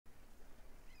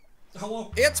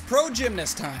Hello. It's pro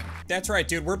gymnast time. That's right,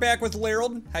 dude. We're back with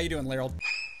Larold. How you doing, Larold?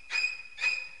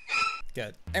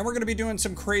 Good. And we're gonna be doing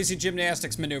some crazy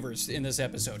gymnastics maneuvers in this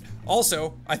episode.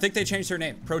 Also, I think they changed their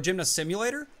name. Pro Gymnast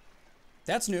Simulator?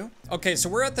 That's new. Okay, so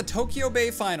we're at the Tokyo Bay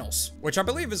Finals, which I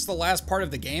believe is the last part of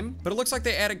the game, but it looks like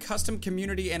they added custom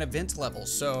community and event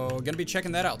levels, so gonna be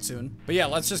checking that out soon. But yeah,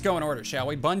 let's just go in order, shall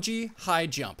we? Bungee, high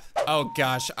jump. Oh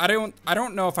gosh, I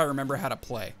don't know if I remember how to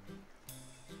play.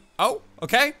 Oh,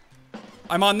 okay.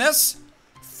 I'm on this.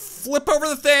 Flip over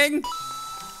the thing.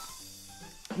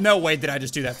 No way did I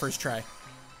just do that first try.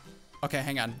 Okay,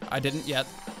 hang on. I didn't yet.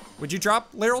 Would you drop,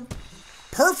 Larold?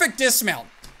 Perfect dismount.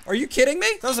 Are you kidding me?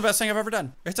 That was the best thing I've ever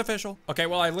done. It's official. Okay,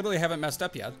 well, I literally haven't messed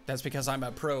up yet. That's because I'm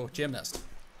a pro gymnast.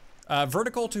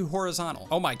 Vertical to horizontal.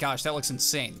 Oh my gosh, that looks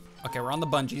insane. Okay, we're on the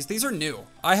bungees. These are new.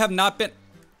 I have not been...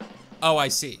 Oh, I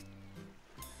see.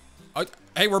 Oh,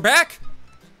 hey, we're back.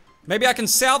 Maybe I can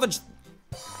salvage...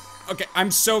 Okay,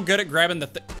 I'm so good at grabbing the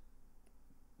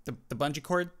bungee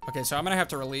cord. Okay, so I'm gonna have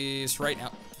to release right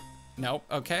now. Nope,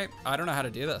 okay. I don't know how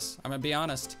to do this. I'm gonna be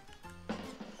honest.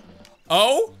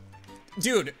 Oh!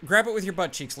 Dude, grab it with your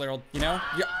butt cheeks, Larold, you know?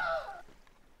 Yeah.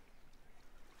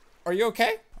 Are you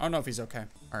okay? I don't know if he's okay.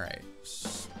 All right,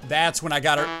 that's when I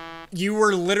got her. You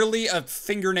were literally a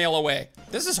fingernail away.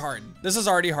 This is hard. This is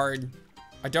already hard.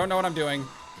 I don't know what I'm doing,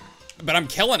 but I'm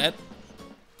killing it.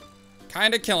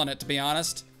 Kinda killing it, to be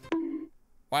honest.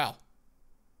 Wow,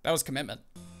 that was commitment.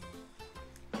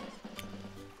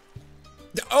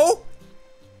 Oh,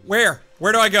 where?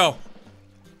 Where do I go?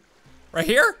 Right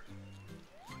here?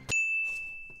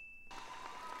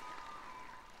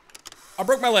 I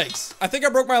broke my legs. I think I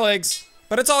broke my legs,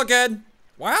 but it's all good.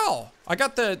 Wow, I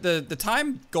got the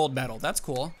time gold medal. That's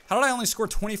cool. How did I only score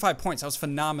 25 points? That was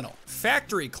phenomenal.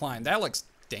 Factory climb, that looks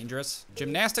dangerous.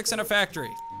 Gymnastics in a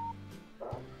factory.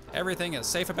 Everything is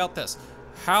safe about this.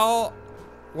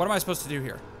 What am I supposed to do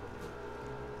here?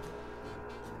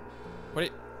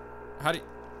 I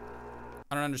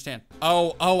don't understand.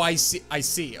 Oh, I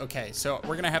see, okay. So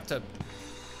we're gonna have to,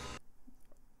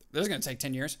 this is gonna take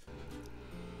 10 years.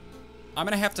 I'm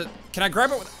gonna have to, can I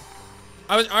grab it with,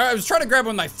 I was trying to grab it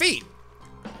with my feet.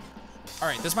 All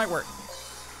right, this might work.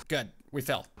 Good, we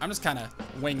fell. I'm just kind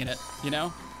of winging it, you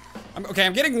know? Okay,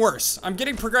 I'm getting worse. I'm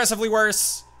getting progressively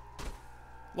worse.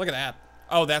 Look at that.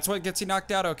 Oh, that's what gets you knocked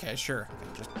out? Okay, sure.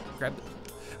 Okay, just grab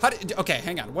it. Okay,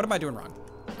 hang on, what am I doing wrong?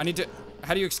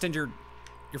 How do you extend your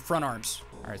front arms?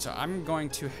 All right, so I'm going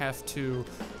to have to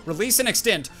release and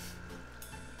extend.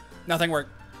 Nothing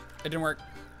worked. It didn't work.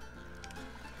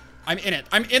 I'm in it.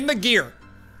 I'm in the gear.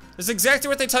 This is exactly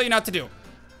what they tell you not to do.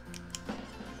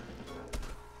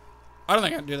 I don't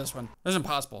think I can do this one. This is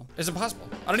impossible. It's impossible.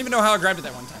 I don't even know how I grabbed it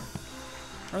that one time.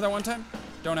 Remember that one time?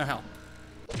 Don't know how.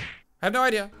 I have no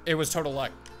idea. It was total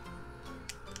luck.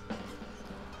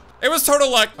 It was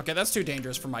total luck. Okay, that's too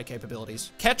dangerous for my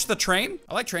capabilities. Catch the train?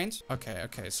 I like trains.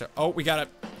 Okay, so, oh, we got it.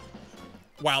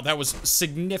 Wow, that was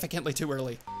significantly too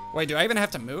early. Wait, do I even have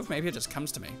to move? Maybe it just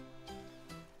comes to me.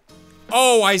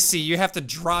 Oh, I see. You have to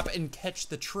drop and catch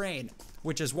the train,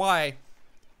 which is why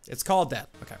it's called that.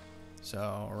 Okay,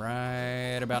 so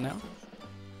right about now.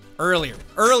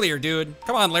 Earlier, dude.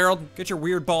 Come on, Larold. Get your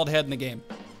weird bald head in the game.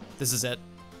 This is it.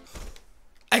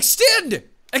 Extend!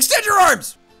 Extend your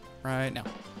arms! Right now.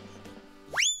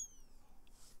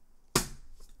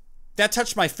 That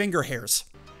touched my finger hairs.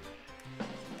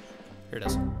 Here it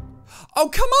is. Oh,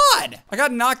 come on! I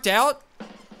got knocked out.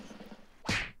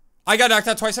 I got knocked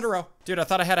out twice in a row. Dude, I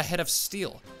thought I had a head of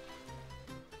steel.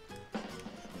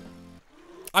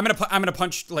 I'm gonna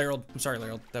punch Larold. I'm sorry,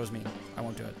 Larold. That was mean. I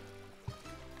won't do it.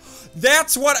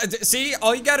 That's what, see?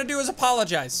 All you gotta do is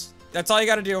apologize. That's all you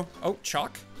gotta do. Oh,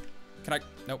 chalk? Can I,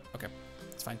 nope, okay.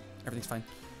 It's fine, everything's fine.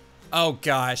 Oh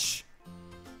gosh.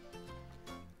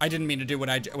 I didn't mean to do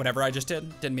whatever I just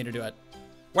did. Didn't mean to do it.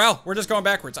 Well, we're just going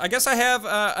backwards. I guess I have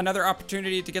another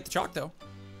opportunity to get the chalk though.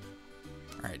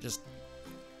 All right, just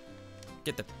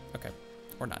get the, okay,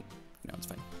 or not. No, it's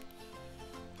fine.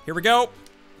 Here we go.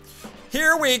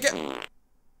 Here we go.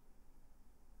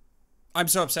 I'm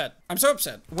so upset. I'm so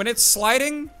upset. When it's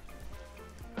sliding,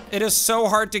 it is so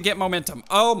hard to get momentum.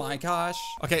 Oh my gosh.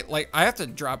 Okay, like I have to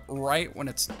drop right when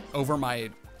it's over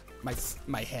my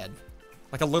head.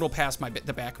 Like a little past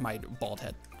the back of my bald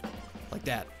head. Like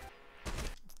that.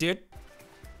 Dude.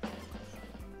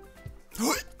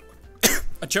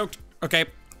 I choked. Okay.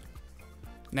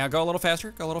 Now go a little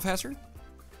faster. Go a little faster.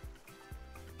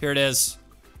 Here it is.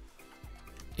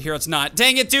 Here it's not.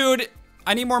 Dang it, dude.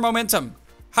 I need more momentum.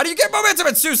 How do you get momentum?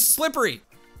 It's too slippery.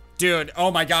 Dude, oh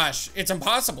my gosh. It's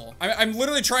impossible. I'm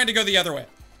literally trying to go the other way.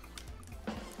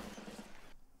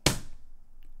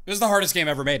 This is the hardest game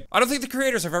ever made. I don't think the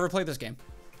creators have ever played this game.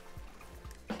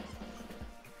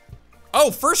 Oh,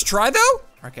 first try though?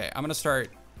 Okay, I'm gonna start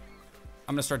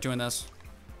doing this.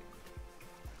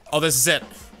 Oh, this is it.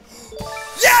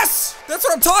 Yes! That's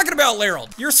what I'm talking about,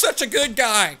 Larold. You're such a good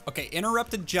guy. Okay,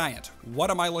 interrupted giant. What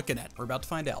am I looking at? We're about to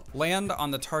find out. Land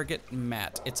on the target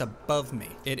mat. It's above me.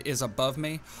 It is above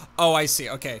me. Oh, I see.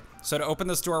 Okay, so to open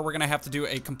this door, we're gonna have to do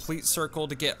a complete circle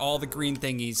to get all the green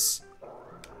thingies.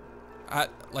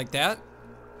 Like that?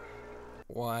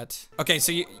 What? Okay,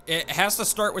 so it has to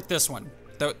start with this one.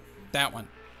 That one.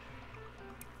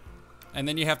 And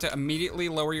then you have to immediately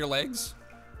lower your legs.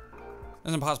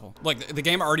 That's impossible. Like, the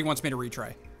game already wants me to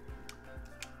retry.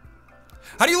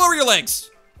 How do you lower your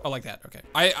legs? Oh, like that, okay.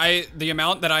 The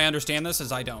amount that I understand this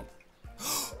is I don't.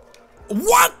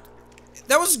 What?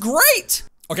 That was great!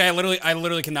 Okay, I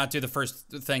literally cannot do the first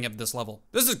thing of this level.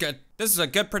 This is good. This is a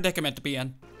good predicament to be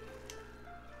in.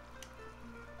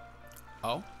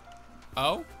 Oh.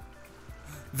 Oh.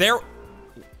 There.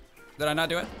 Did I not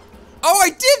do it? Oh,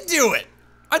 I did do it!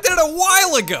 I did it a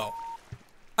while ago!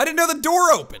 I didn't know the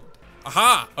door opened.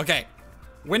 Aha, okay.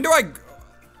 When do I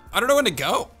don't know when to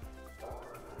go.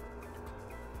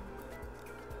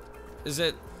 Is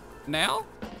it now?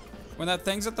 When that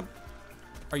thing's at the,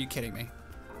 are you kidding me?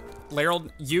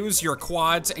 Larold, use your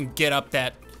quads and get up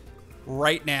that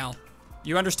right now.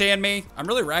 You understand me? I'm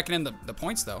really racking in the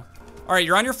points though. All right,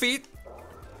 you're on your feet.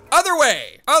 Other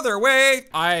way, other way.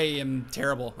 I am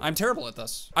terrible. I'm terrible at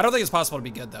this. I don't think it's possible to be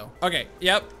good though. Okay,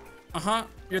 yep. Uh-huh,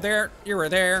 you're there, you were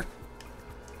there.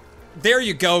 There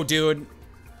you go, dude.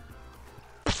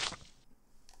 I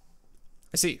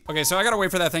see. Okay, so I gotta wait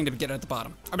for that thing to get at the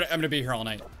bottom. I'm gonna be here all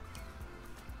night.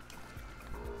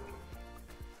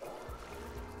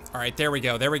 All right, there we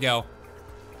go, there we go.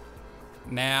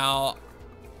 Now,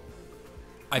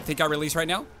 I think I release right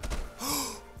now.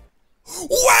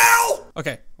 Wow!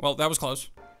 Okay, well, that was close.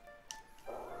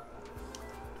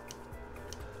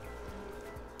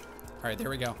 All right, there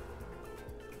we go.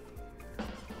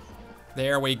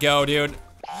 There we go, dude.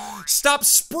 Stop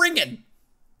springing!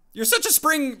 You're such a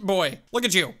spring boy. Look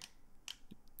at you.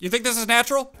 You think this is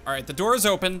natural? All right, the door is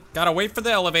open. Gotta wait for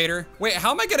the elevator. Wait,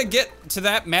 how am I gonna get to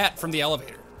that mat from the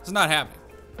elevator? It's not happening.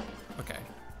 Okay.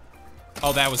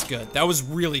 Oh, that was good. That was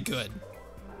really good.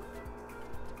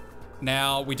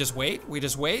 Now, we just wait. We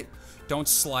just wait. Don't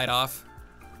slide off.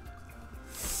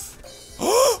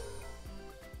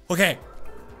 Okay.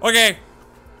 Okay.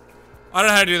 I don't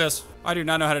know how to do this. I do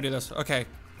not know how to do this. Okay.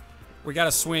 We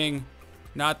gotta swing,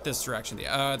 not this direction, the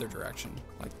other direction.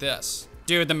 Like this.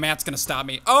 Dude, the mat's gonna stop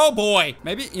me. Oh boy.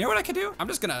 Maybe, you know what I could do? I'm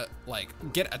just gonna,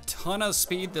 like, get a ton of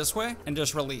speed this way and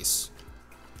just release.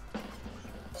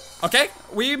 Okay,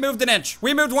 we moved an inch.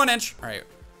 We moved 1 inch. All right.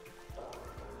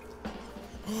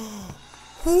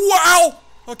 Wow!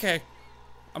 Okay.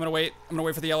 I'm gonna wait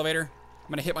for the elevator. I'm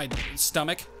gonna hit my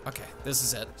stomach. Okay, this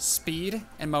is it. Speed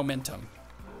and momentum.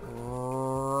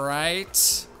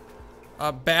 Right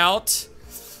about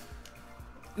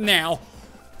now.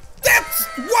 That's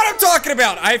what I'm talking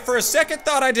about. I, for a second,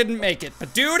 thought I didn't make it.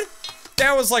 But dude,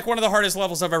 that was like one of the hardest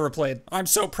levels I've ever played. I'm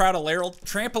so proud of Larold.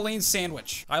 Trampoline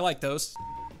sandwich. I like those.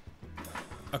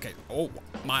 Okay, oh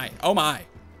my, oh my.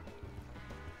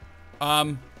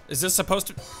 Is this supposed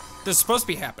to, this is supposed to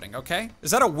be happening, okay?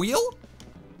 Is that a wheel?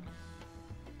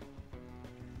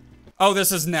 Oh,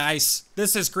 this is nice.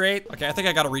 This is great. Okay, I think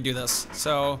I gotta redo this.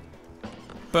 So,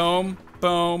 boom,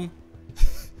 boom.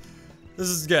 This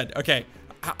is good, okay.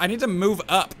 I need to move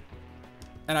up.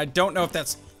 And I don't know if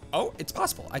that's, oh, it's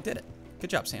possible, I did it. Good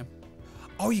job, Sam.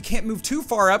 Oh, you can't move too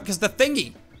far up because the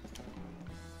thingy.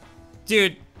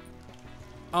 Dude.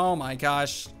 Oh my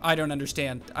gosh, I don't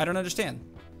understand. I don't understand.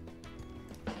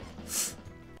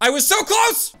 I was so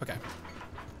close! Okay,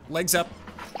 legs up.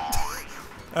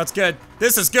 That's good.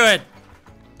 This is good.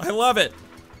 I love it.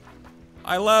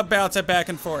 I love bouncing back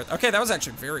and forth. Okay, that was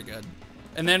actually very good.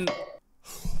 And then,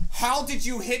 how did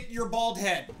you hit your bald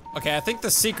head? Okay, I think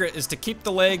the secret is to keep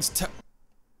the legs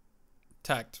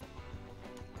tucked.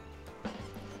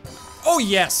 Oh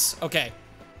yes, okay.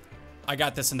 I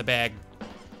got this in the bag.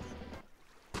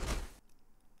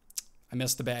 I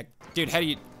missed the bag. Dude, how do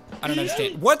you, I don't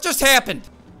understand. What just happened?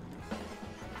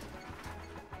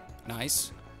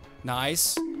 Nice,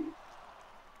 nice. Are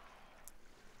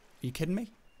you kidding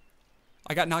me?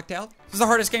 I got knocked out? This is the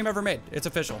hardest game ever made. It's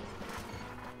official.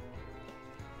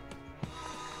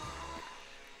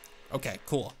 Okay,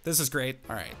 cool. This is great.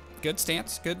 All right, good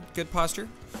stance, good posture.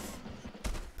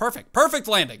 Perfect, perfect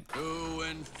landing. To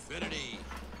infinity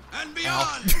and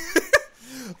beyond.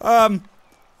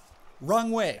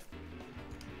 Wrong way.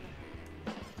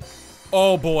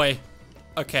 Oh boy.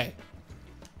 Okay.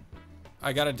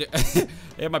 I gotta do,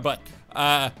 hit my butt.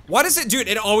 What is it, dude?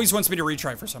 It always wants me to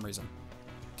retry for some reason.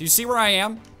 Do you see where I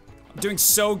am? I'm doing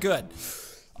so good.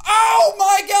 Oh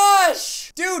my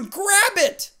gosh! Dude, grab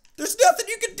it! There's nothing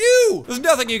you can do! There's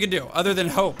nothing you can do other than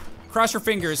hope. Cross your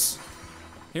fingers.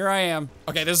 Here I am.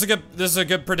 Okay, this is a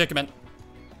good predicament.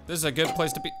 This is a good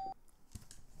place to be.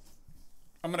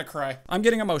 I'm gonna cry. I'm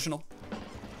getting emotional.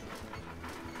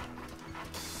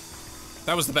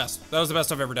 That was the best. That was the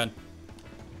best I've ever done.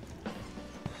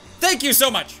 Thank you so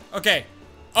much. Okay.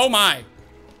 Oh my.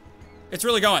 It's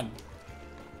really going.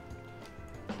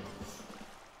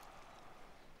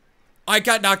 I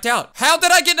got knocked out. How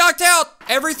did I get knocked out?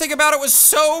 Everything about it was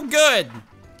so good.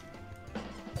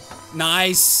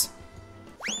 Nice.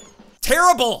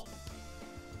 Terrible.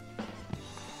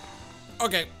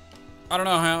 Okay. I don't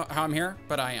know how I'm here,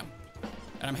 but I am.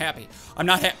 And I'm happy.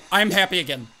 I'm happy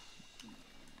again.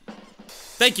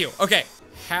 Thank you. Okay.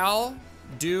 How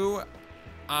do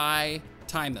I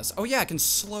time this? Oh yeah, I can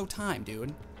slow time,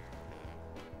 dude.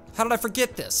 How did I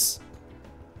forget this?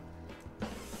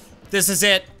 This is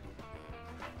it.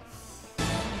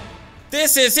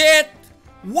 This is it.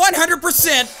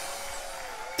 100%.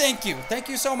 Thank you. Thank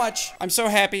you so much. I'm so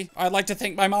happy. I'd like to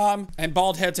thank my mom and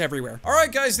bald heads everywhere. All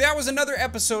right, guys, that was another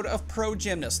episode of Pro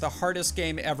Gymnast, the hardest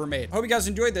game ever made. Hope you guys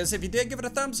enjoyed this. If you did, give it a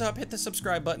thumbs up, hit the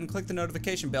subscribe button, click the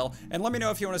notification bell, and let me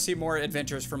know if you want to see more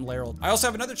adventures from Larold. I also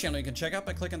have another channel you can check out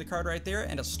by clicking the card right there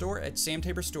and a store at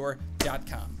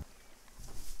samtaborstore.com.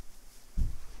 That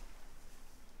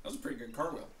was a pretty good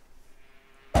cartwheel.